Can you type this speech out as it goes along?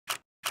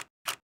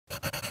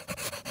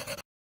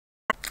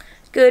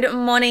Good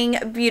morning,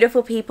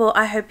 beautiful people.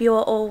 I hope you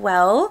are all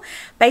well.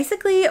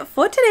 Basically,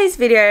 for today's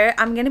video,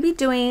 I'm going to be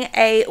doing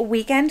a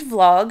weekend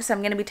vlog. So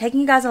I'm going to be taking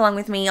you guys along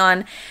with me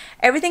on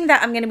everything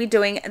that I'm going to be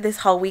doing this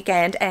whole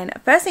weekend. And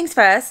first things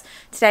first,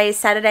 today is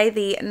Saturday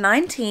the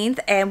 19th.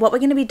 And what we're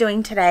going to be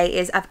doing today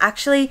is I've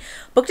actually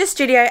booked a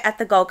studio at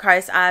the Gold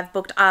Coast. I've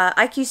booked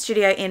IQ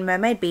Studio in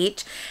Mermaid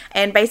Beach.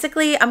 And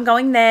basically, I'm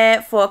going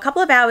there for a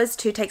couple of hours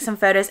to take some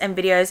photos and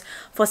videos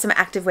for some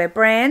activewear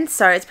brands.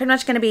 So it's pretty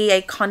much going to be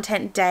a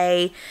content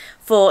day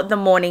for the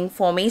morning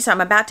for me. So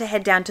I'm about to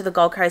head down to the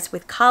Gold Coast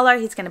with Carlo.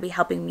 He's going to be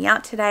helping me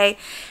out today.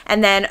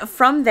 And then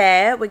from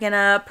there, we're going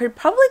to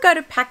probably go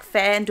to Pac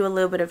Fair and do a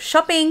little bit of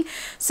shopping.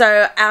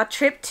 So our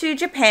trip to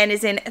Japan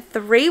is in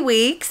 3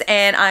 weeks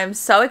and I'm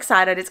so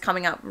excited. It's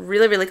coming up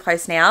really, really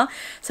close now.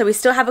 So we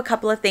still have a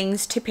couple of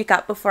things to pick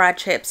up before our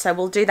trip. So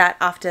we'll do that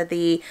after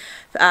the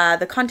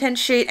content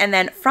shoot, and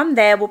then from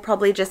there we'll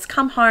probably just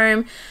come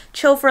home,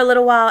 chill for a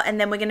little while, and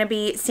then we're going to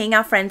be seeing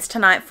our friends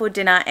tonight for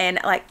dinner and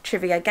like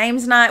trivia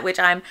games night, which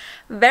I'm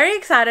very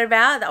excited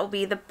about. That will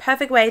be the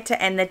perfect way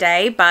to end the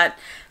day. But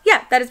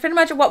yeah, that is pretty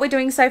much what we're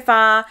doing so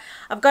far.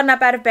 I've gotten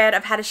up out of bed,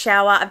 I've had a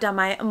shower, I've done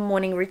my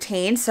morning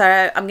routine,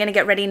 so I'm going to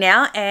get ready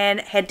now and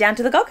head down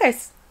to the Gold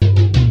Coast.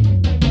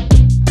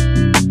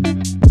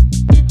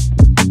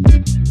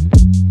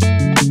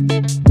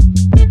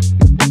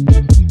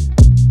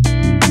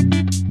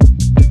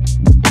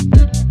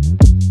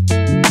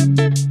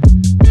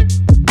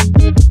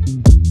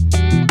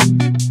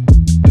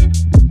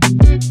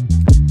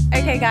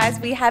 Guys,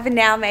 we have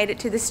now made it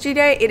to the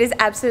studio. It is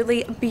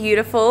absolutely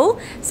beautiful.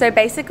 So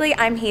basically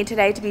I'm here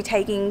today to be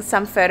taking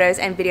some photos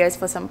and videos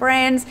for some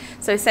brands.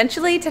 So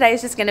essentially today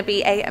is just going to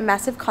be a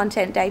massive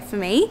content day for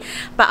me,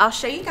 but I'll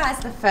show you guys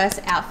the first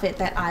outfit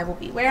that I will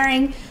be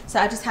wearing. So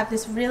I just have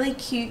this really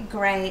cute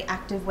gray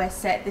activewear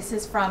set. This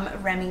is from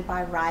Remy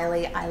by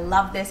Riley. I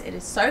love this. It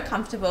is so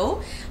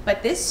comfortable,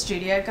 but this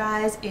studio,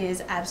 guys,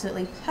 is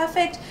absolutely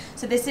perfect.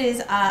 So this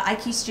is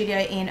IQ Studio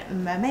in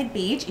Mermaid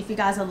Beach. If you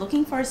guys are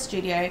looking for a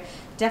studio,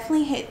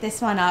 definitely hit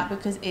this one up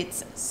because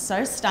it's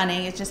so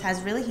stunning. It just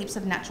has really heaps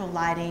of natural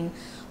lighting,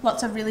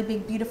 lots of really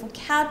big beautiful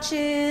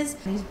couches,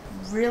 these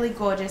really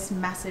gorgeous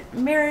massive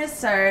mirrors.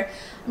 So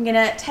I'm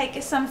gonna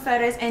take some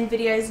photos and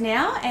videos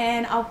now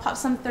and I'll pop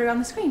some through on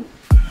the screen.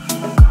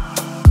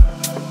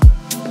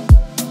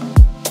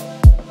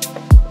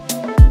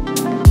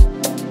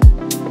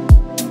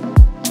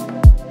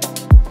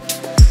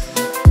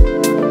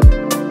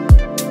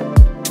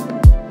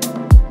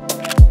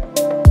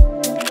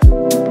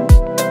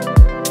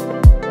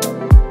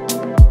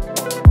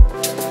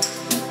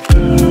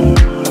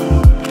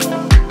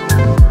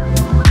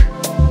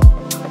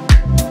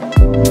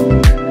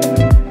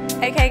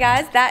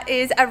 Guys, that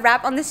is a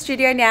wrap on the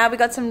studio now. We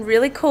got some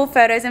really cool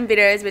photos and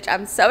videos which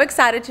I'm so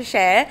excited to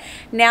share.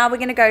 Now we're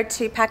gonna go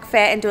to Pac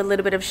Fair and do a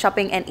little bit of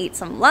shopping and eat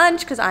some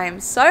lunch because I am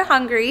so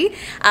hungry,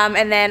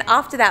 and then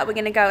after that we're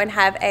gonna go and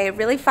have a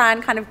really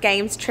fun kind of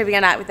games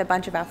trivia night with a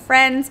bunch of our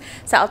friends.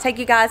 So I'll take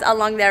you guys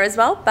along there as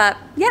well, but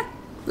yeah,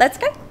 let's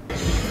go.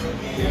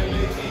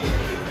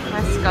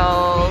 Let's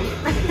go.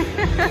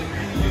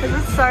 This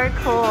is so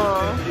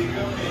cool.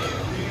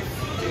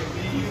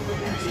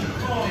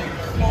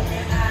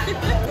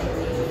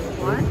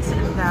 What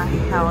the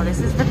hell?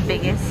 This is the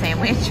biggest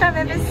sandwich I've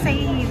ever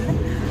seen.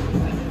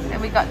 And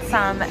we got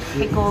some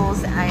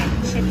pickles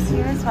and chips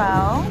here as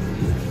well.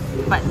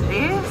 But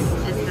this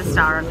is the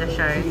star of the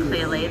show,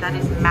 clearly. That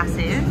is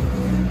massive.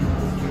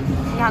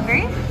 You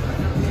hungry?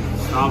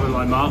 Starving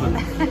like Marvin.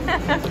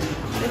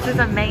 This is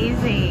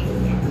amazing.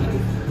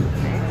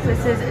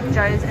 This is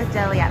Joe's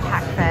Deli at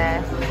Pac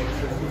Fair.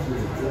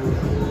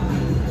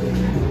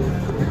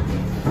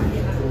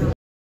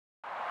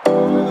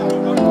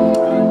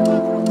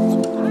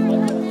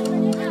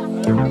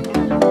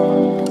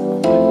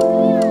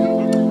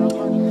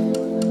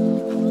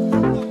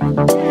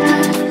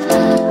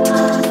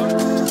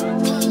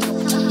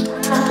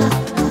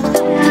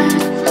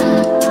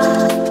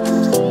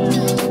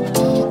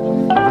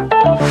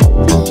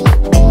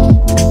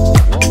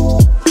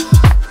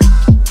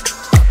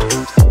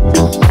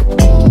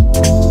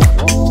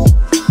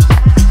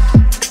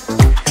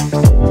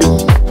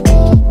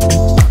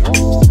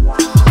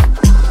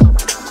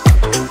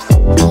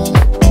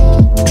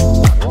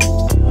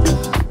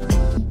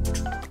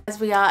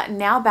 We are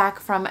now back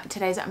from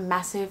today's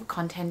massive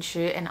content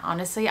shoot and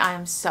honestly I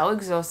am so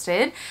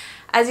exhausted.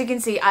 As you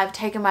can see, I've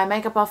taken my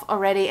makeup off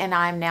already and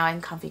I'm now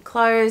in comfy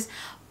clothes.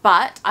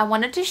 But I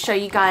wanted to show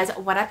you guys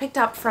what I picked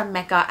up from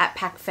Mecca at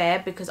Pac Fair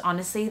because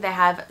honestly they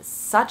have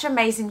such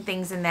amazing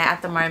things in there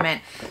at the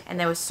moment and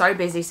they were so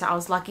busy, so I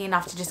was lucky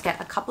enough to just get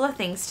a couple of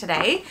things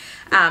today.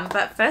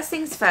 But first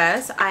things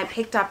first, I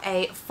picked up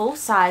a full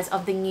size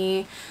of the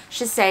new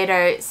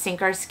Shiseido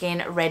Synchro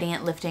Skin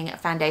Radiant Lifting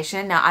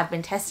Foundation. Now I've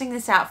been testing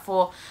this out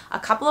for a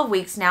couple of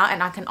weeks now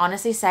and I can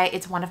honestly say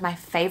it's one of my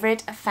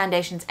favorite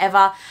foundations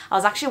ever. I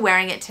was actually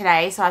wearing it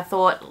today, so I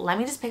thought let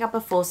me just pick up a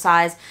full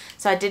size.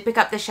 So I did pick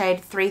up the shade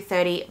 3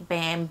 330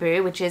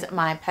 Bamboo, which is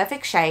my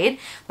perfect shade.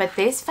 But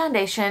this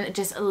foundation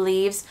just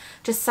leaves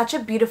just such a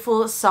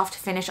beautiful soft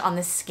finish on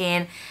the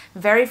skin.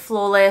 Very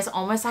flawless,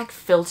 almost like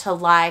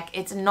filter-like.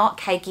 It's not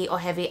cakey or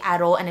heavy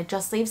at all, and it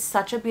just leaves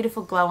such a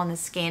beautiful glow on the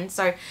skin.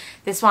 So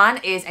this one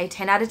is a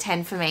 10 out of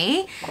 10 for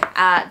me.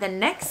 The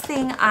next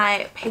thing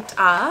I picked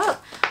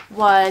up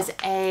was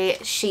a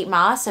sheet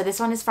mask. So this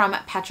one is from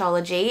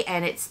Patchology,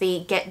 and it's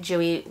the Get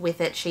Dewy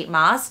With It sheet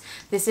mask.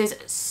 This is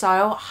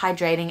so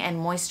hydrating and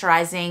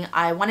moisturizing.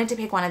 I wanted to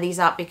pick one of these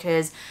up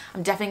because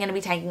I'm definitely going to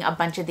be taking a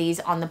bunch of these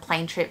on the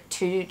plane trip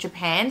to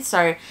Japan.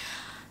 So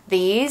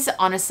these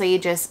honestly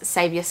just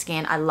save your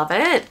skin. I love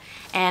it.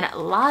 And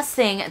last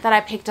thing that I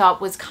picked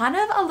up was kind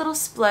of a little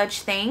splurge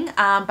thing,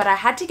 but I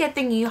had to get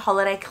the new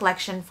holiday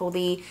collection for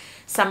the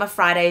Summer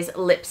Fridays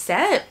lip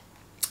set.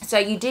 So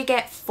you do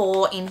get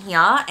 4 in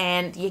here,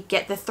 and you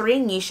get the 3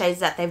 new shades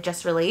that they've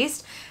just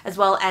released, as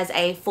well as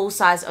a full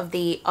size of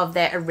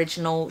their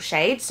original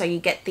shade. So you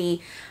get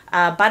the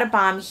Butter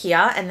Balm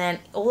here, and then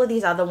all of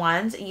these other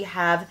ones you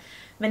have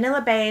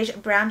Vanilla Beige,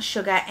 Brown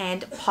Sugar,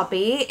 and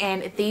Poppy,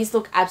 and these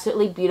look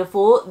absolutely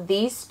beautiful.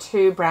 These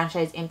 2 brown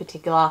shades in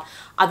particular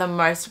are the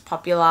most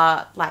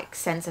popular like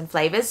scents and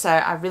flavors, so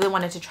I really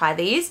wanted to try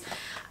these.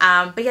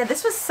 But yeah,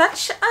 this was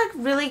such a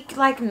really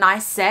like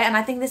nice set, and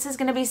I think this is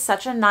going to be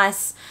such a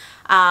nice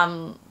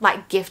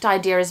like gift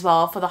idea as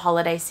well for the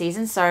holiday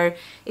season. So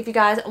if you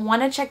guys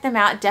want to check them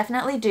out,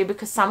 definitely do,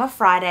 because Summer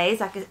Fridays,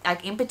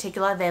 like in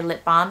particular, their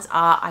lip balms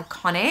are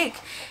iconic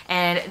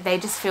and they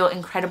just feel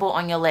incredible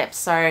on your lips.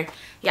 So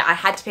yeah, I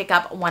had to pick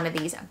up one of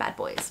these bad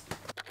boys.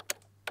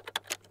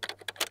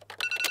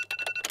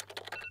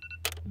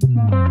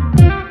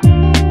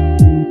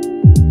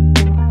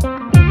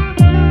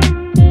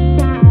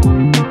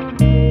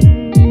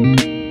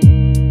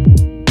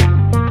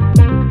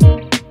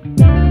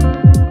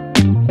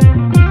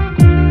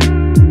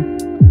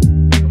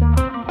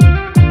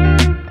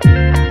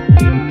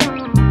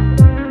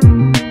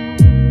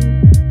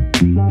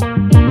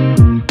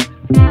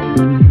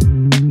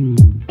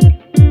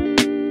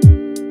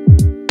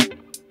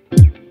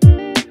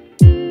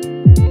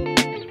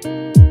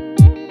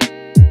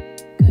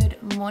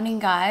 Morning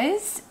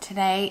guys,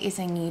 today is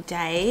a new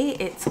day.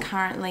 It's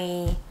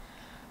currently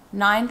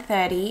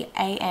 9:30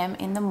 a.m.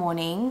 in the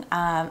morning.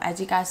 As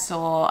you guys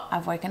saw,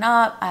 I've woken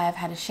up, I've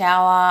had a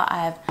shower,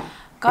 I've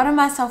gotten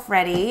myself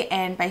ready,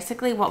 and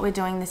basically what we're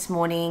doing this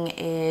morning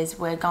is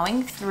we're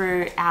going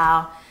through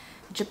our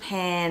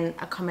Japan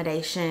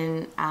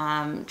accommodation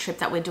trip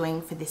that we're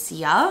doing for this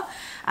year.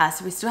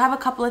 So we still have a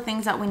couple of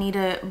things that we need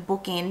to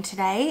book in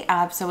today.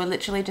 So we're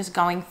literally just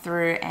going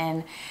through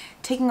and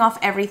ticking off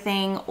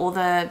everything. All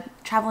the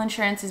travel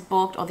insurance is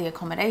booked, all the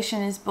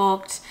accommodation is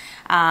booked.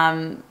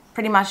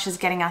 Pretty much just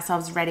getting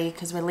ourselves ready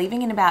because we're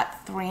leaving in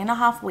about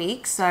 3.5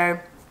 weeks. So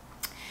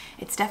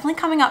it's definitely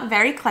coming up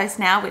very close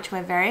now, which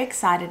we're very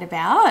excited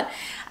about.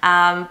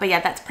 But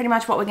yeah, that's pretty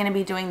much what we're going to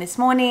be doing this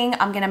morning.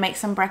 I'm going to make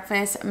some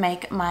breakfast,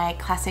 make my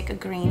classic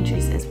green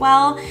juice as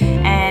well,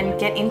 and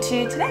get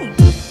into today.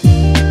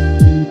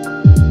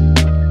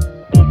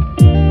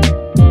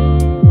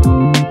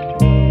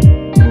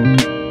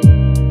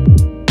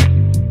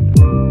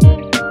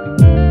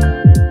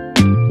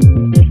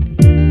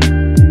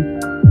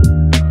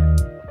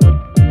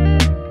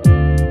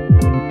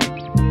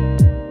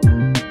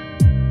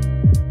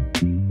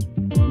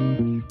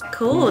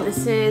 Cool,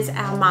 this is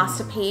our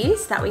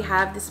masterpiece that we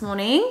have this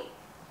morning.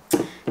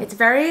 It's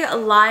very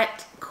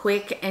light,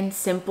 quick, and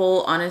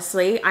simple,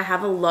 honestly. I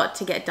have a lot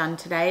to get done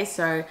today,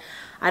 so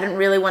I didn't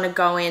really want to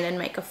go in and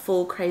make a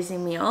full crazy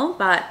meal,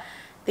 but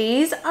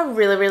these are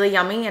really, really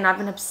yummy, and I've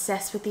been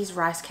obsessed with these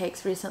rice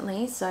cakes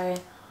recently, so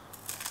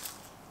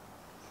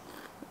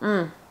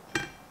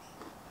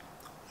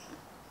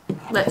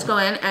let's go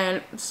in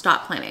and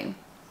start planning.